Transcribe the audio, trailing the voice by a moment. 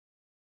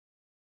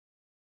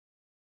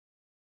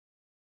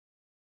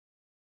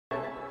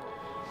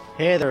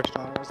Hey there,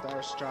 astronomers. That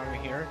astronomy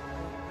here.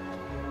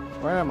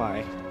 Where am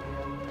I?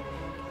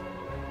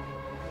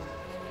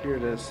 Here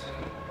it is.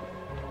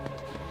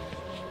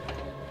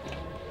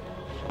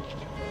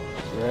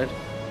 It's red.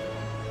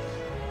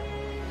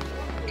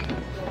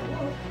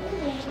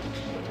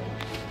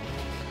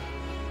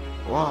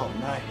 Wow,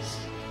 nice.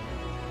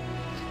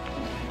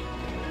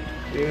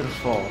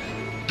 Beautiful.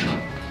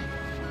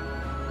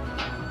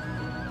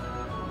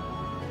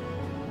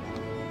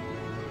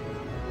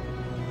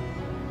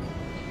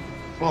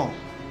 Whoa.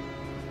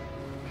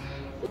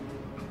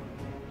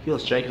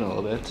 Feels shaking a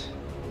little bit.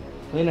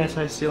 Really nice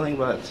high ceiling,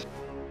 but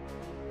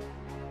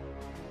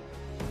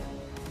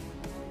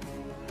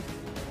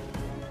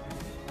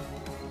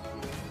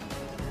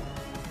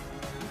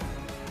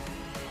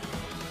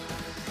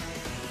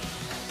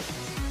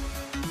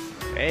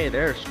hey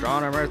there,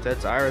 astronomers.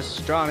 It's Iris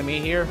Astronomy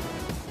here.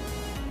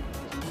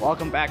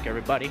 Welcome back,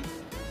 everybody.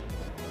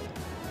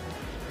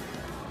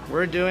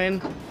 We're doing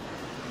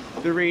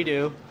the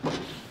redo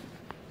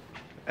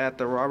at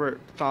the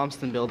Robert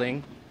Thomson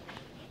building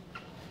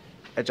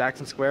at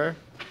Jackson Square,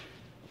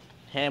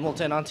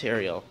 Hamilton,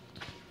 Ontario.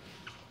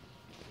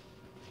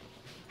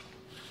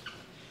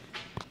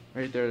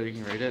 Right there, you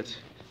can read it.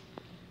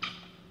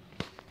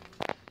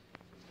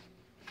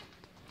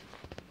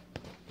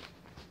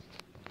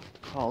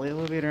 Call the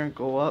elevator and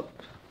go up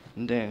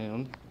and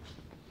down.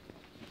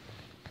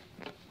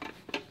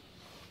 There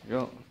you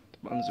go. The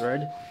button's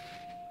red.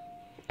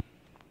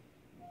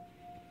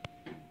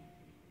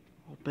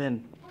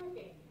 Open.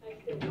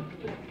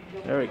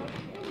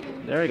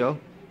 There we go.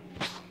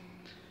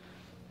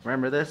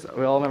 Remember this?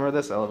 We all remember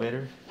this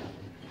elevator.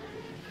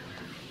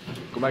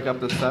 Go back up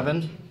to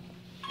 7.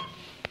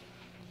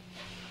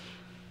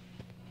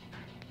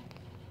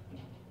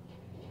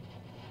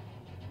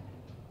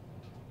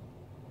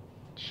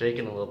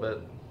 Shaking a little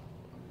bit.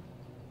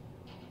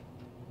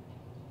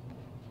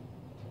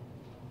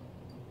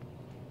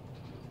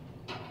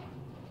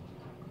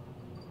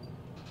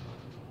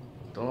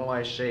 Don't know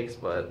why it shakes,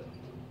 but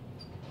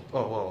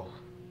whoa.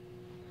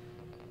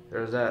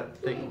 There's that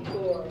thing.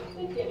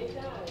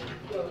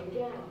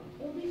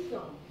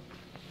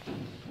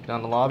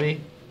 Down the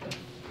lobby.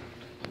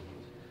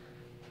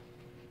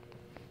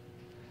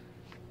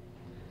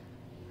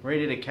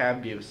 Rated a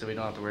cab view, so we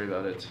don't have to worry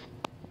about it.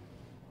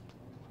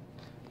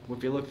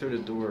 If you look through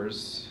the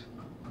doors,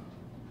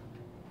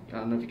 I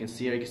don't know if you can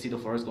see it. You can see the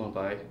floors going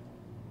by.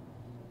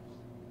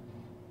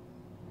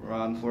 We're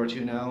on floor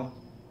 2 now.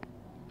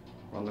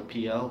 We're on the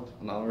PL.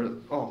 Another.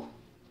 Oh,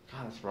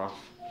 God, that's rough.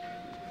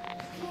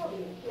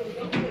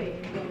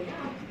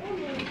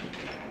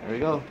 There we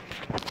go.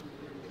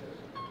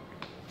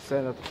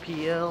 Set up the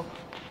PL.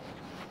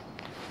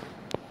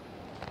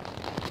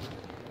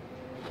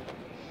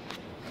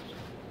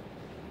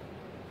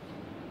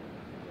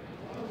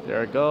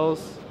 There it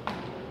goes.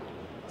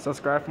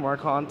 Subscribe for more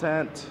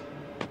content.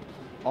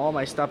 All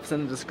my stuff's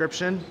in the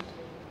description.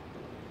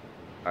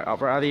 I'll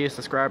rather you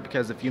subscribe,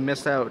 because if you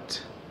miss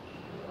out,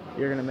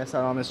 you're gonna miss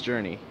out on this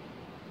journey.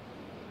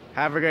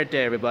 Have a great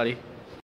day, everybody.